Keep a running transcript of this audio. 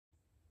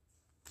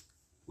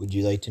Would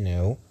you like to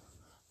know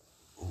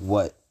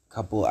what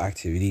couple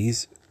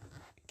activities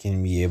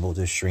can be able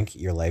to shrink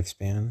your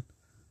lifespan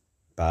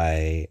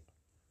by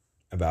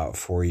about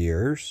 4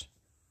 years?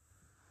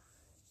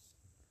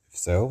 If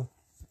so,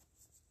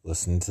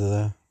 listen to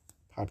the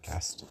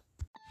podcast.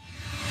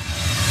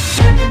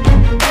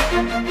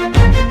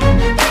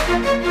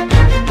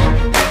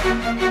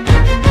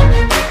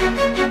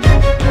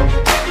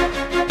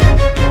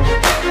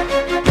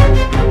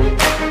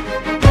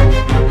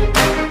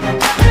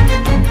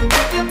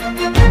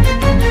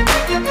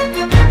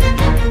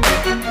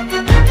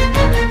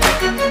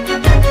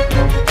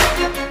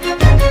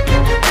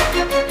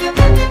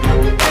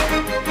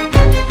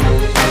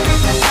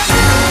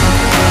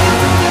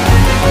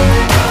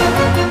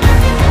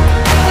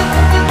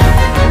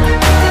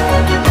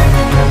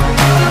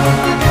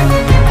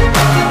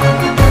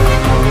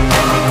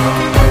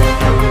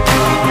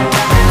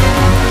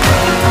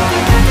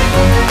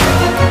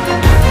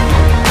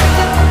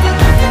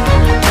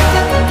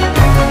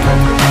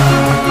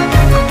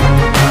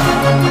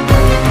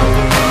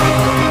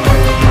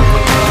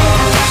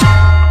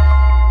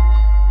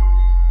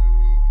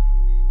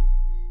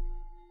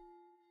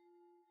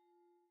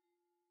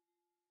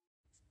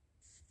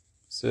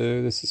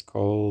 So this is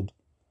called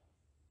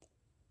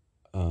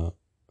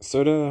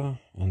Soda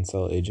and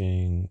Cell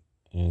Aging,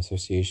 an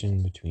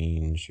association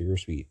between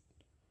sugar-sweet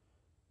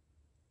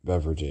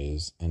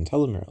beverages and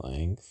telomere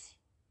length,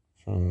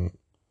 from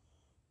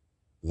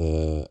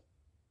the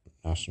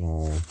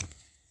National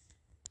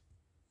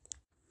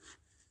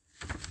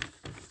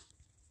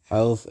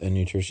Health and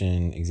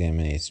Nutrition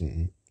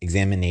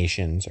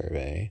Examination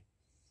Survey.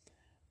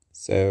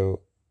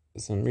 So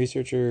some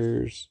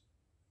researchers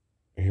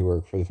who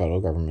work for the federal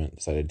government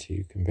decided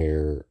to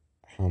compare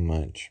how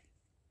much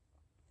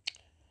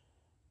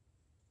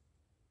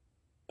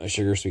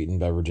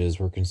sugar-sweetened beverages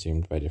were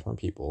consumed by different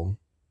people,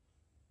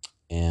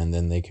 and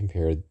then they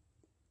compared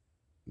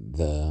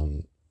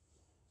the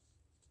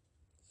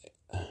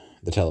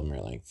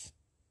telomere length.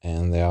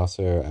 And they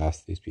also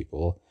asked these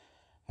people,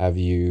 have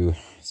you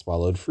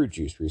swallowed fruit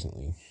juice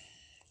recently?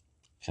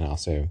 And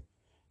also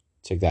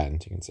took that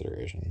into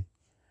consideration.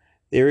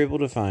 They were able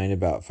to find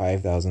about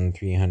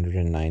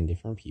 5,309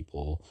 different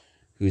people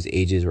whose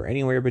ages were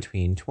anywhere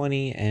between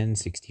 20 and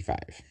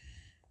 65.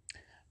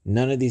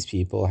 None of these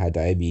people had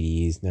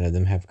diabetes. None of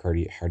them had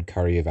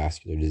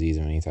cardiovascular disease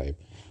of any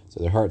type.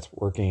 So their heart's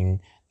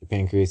working, their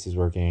pancreas is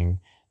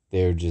working.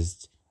 They're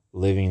just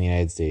living in the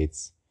United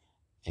States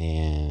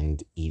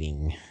and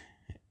eating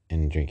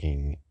and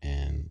drinking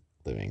and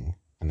living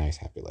a nice,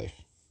 happy life.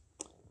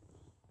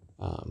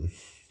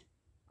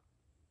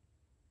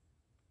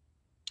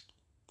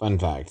 Fun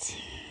fact,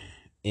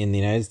 in the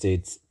United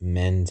States,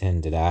 men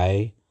tend to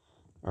die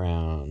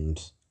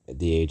around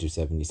the age of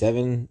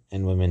 77,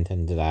 and women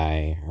tend to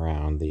die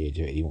around the age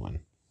of 81.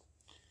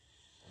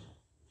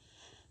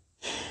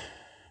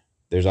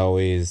 There's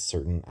always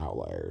certain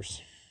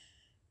outliers,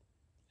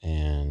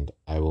 and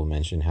I will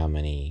mention how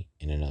many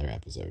in another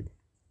episode.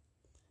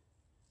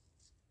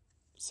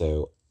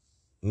 So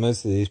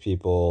most of these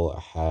people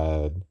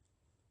had,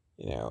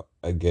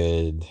 a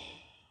good,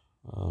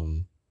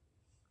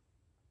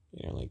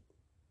 like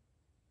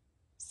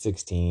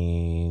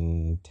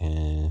 16,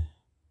 10,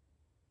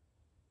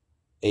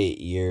 8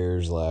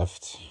 years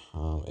left,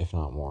 if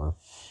not more.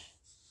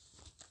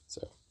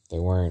 So they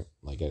weren't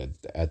like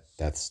at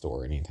death's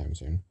store anytime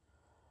soon.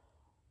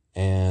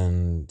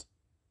 And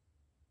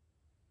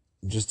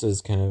just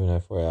as kind of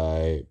an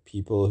FYI,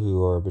 people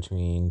who are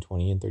between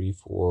 20 and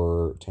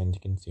 34 tend to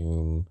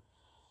consume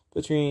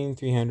between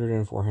 300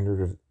 and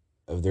 400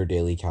 of their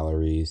daily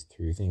calories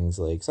through things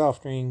like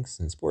soft drinks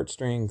and sports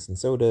drinks and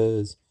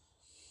sodas.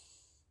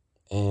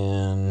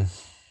 And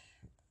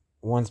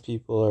once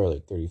people are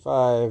like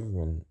 35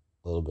 and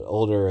a little bit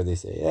older, they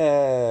say,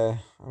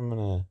 I'm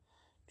going to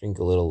drink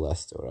a little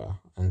less soda.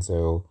 And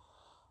so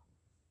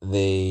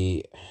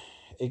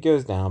it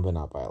goes down, but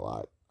not by a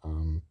lot.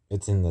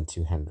 It's in the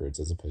 200s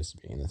as opposed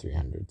to being in the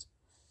 300s.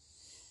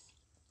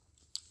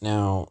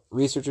 Now,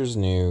 researchers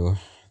knew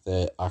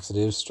that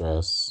oxidative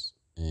stress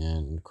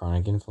and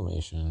chronic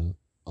inflammation,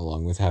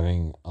 along with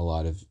having a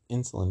lot of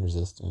insulin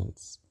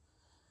resistance,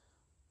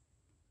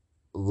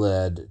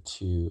 led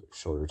to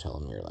shorter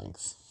telomere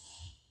length.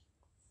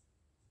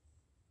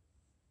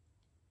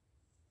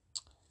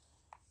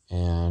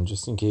 And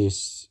just in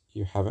case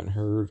you haven't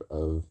heard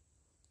of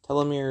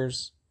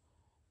telomeres,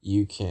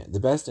 the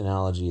best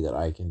analogy that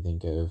I can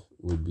think of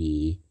would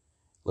be,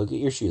 look at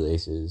your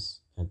shoelaces.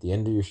 At the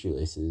end of your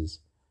shoelaces,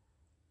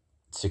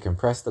 to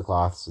compress the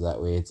cloth so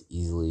that way it's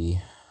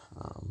easily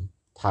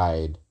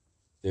tied,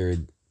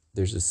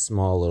 there's a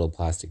small little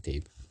plastic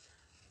tape,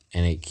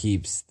 and it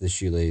keeps the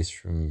shoelace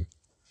from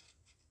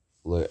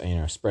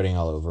spreading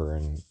all over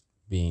and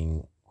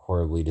being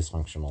horribly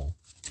dysfunctional.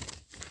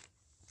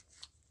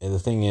 And the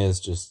thing is,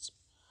 just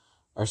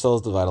our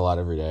cells divide a lot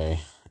every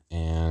day,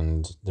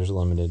 and there's a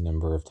limited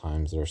number of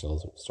times that our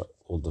cells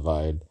will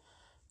divide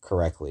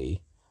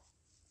correctly.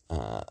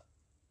 The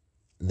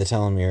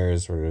telomere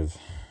is sort of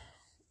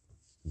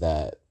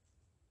that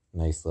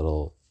nice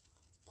little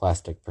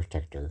plastic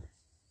protector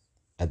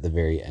at the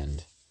very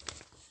end.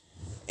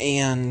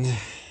 And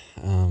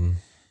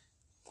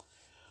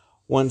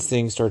once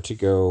things start to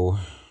go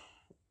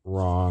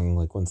wrong,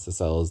 like once the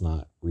cell is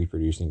not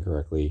reproducing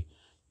correctly,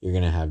 you're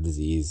going to have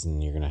disease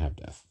and you're going to have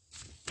death.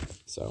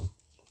 So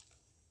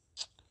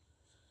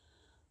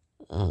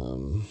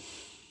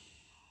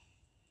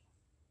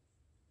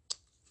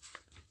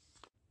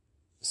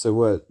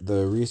what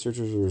the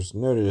researchers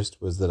noticed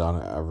was that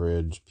on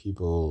average,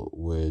 people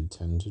would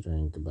tend to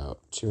drink about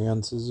 2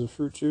 ounces of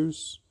fruit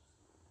juice,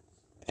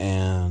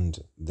 and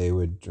they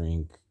would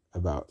drink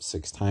about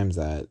 6 times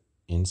that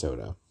in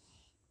soda.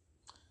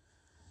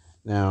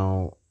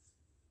 Now,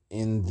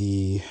 in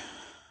the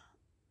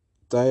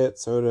diet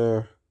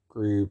soda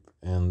group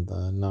and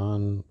the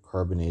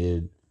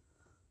non-carbonated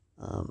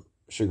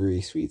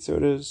sugary sweet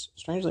sodas,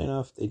 strangely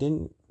enough, they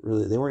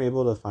weren't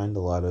able to find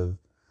a lot of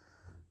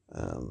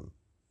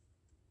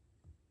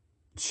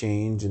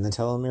change in the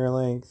telomere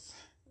length.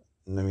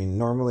 And I mean,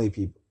 normally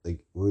people, like,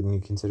 wouldn't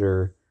you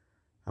consider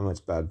how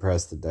much bad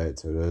press the diet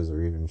sodas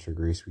or even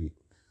sugary sweet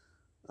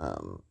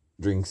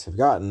drinks have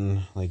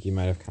gotten? Like, you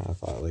might have kind of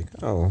thought, like,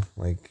 oh,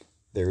 like,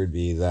 there would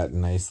be that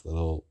nice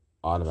little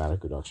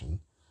automatic reduction.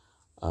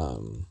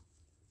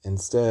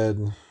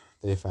 Instead,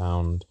 they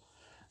found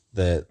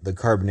that the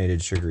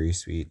carbonated sugary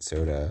sweet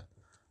soda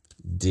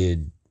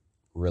did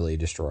really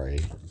destroy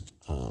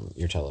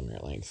your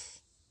telomere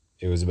length.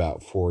 It was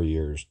about 4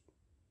 years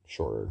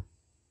shorter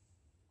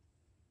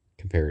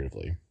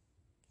comparatively.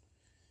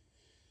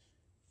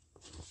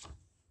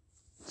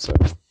 So,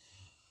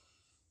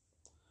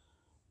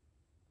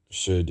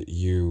 should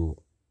you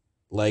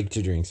like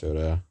to drink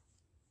soda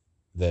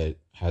that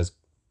has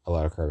a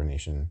lot of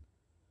carbonation,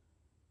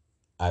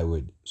 I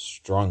would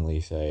strongly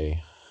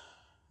say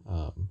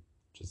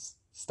just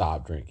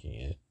stop drinking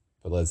it.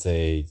 But let's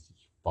say you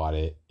bought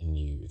it and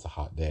it's a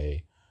hot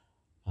day,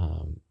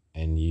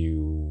 and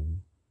you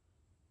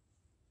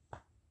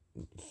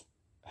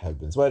have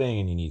been sweating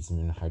and you need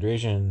some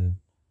hydration.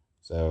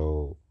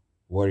 So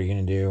what are you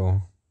going to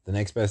do? The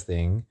next best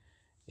thing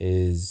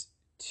is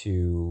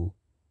to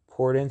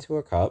pour it into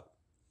a cup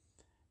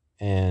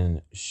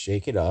and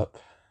shake it up.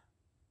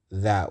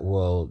 That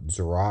will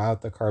draw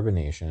out the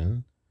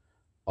carbonation.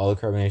 All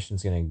the carbonation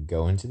is going to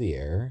go into the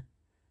air,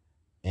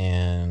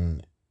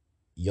 and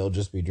you'll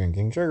just be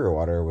drinking sugar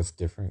water with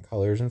different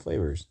colors and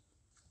flavors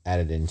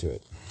added into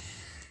it.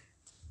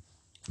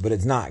 But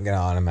it's not going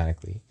to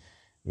automatically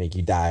make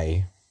you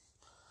die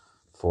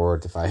 4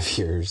 to 5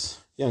 years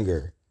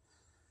younger.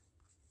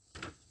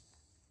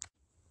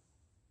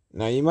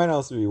 Now, you might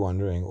also be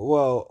wondering,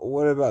 well,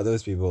 what about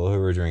those people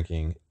who are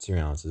drinking 2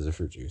 ounces of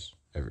fruit juice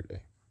every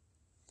day?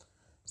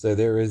 So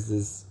there is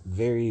this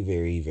very,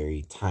 very,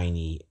 very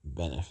tiny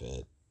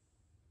benefit.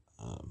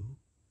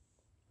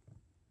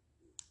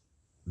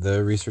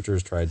 The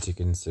researchers tried to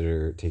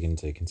take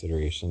into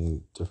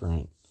consideration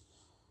different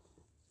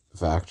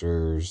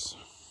factors.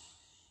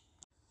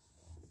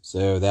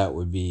 So that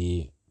would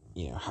be,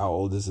 how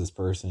old is this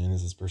person?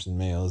 Is this person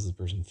male? Is this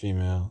person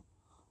female?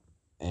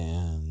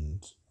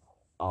 And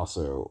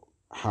also,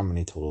 how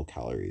many total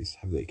calories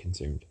have they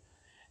consumed?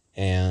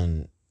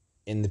 And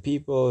in the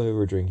people who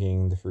were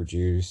drinking the fruit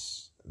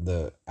juice,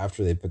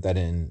 after they put that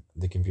in,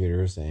 the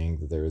computer was saying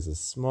that there was a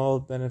small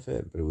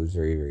benefit, but it was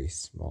very, very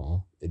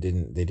small.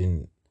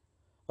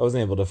 I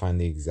wasn't able to find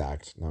the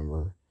exact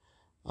number.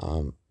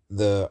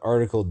 The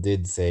article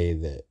did say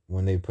that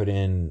when they put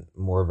in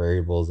more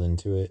variables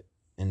into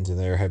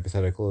their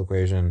hypothetical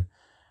equation,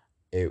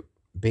 it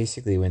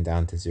basically went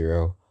down to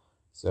 0.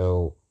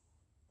 So,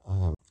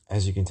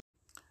 as you can tell,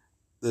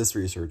 this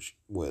research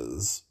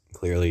was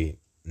clearly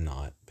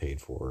not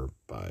paid for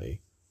by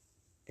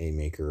a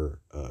maker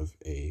of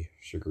a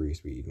sugary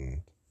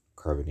sweetened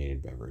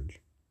carbonated beverage.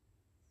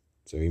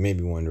 So you may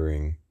be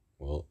wondering,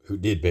 well, who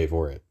did pay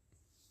for it?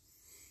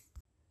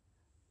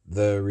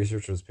 The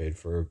research was paid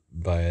for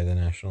by the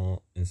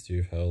National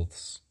Institute of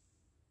Health's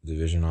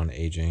Division on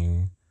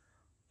Aging,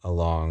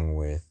 along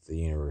with the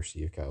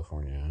University of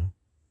California.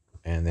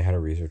 And they had a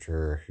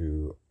researcher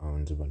who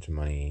owns a bunch of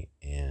money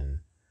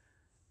in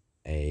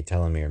a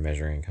telomere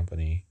measuring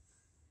company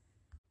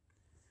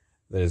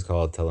that is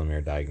called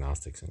Telomere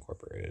Diagnostics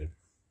Incorporated.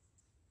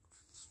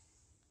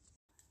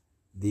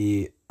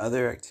 The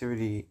other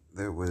activity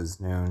that was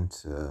known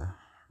to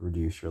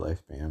reduce your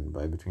lifespan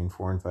by between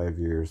 4 and 5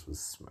 years was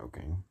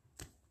smoking.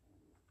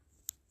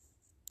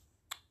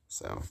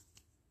 So,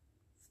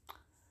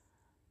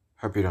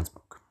 hope you don't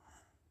smoke.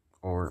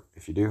 Or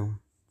if you do,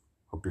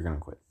 hope you're going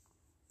to quit.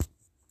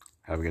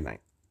 Have a good night.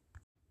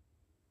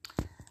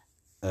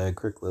 A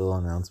quick little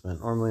announcement.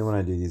 Normally when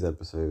I do these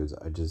episodes,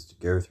 I just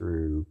go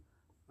through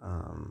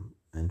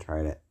and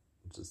try to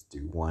just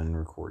do one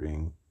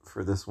recording.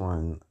 For this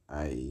one,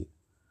 I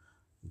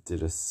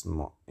did a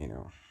small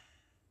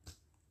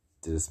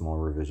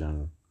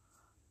revision.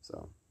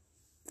 So,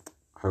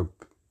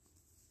 hope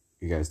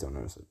you guys don't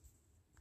notice it.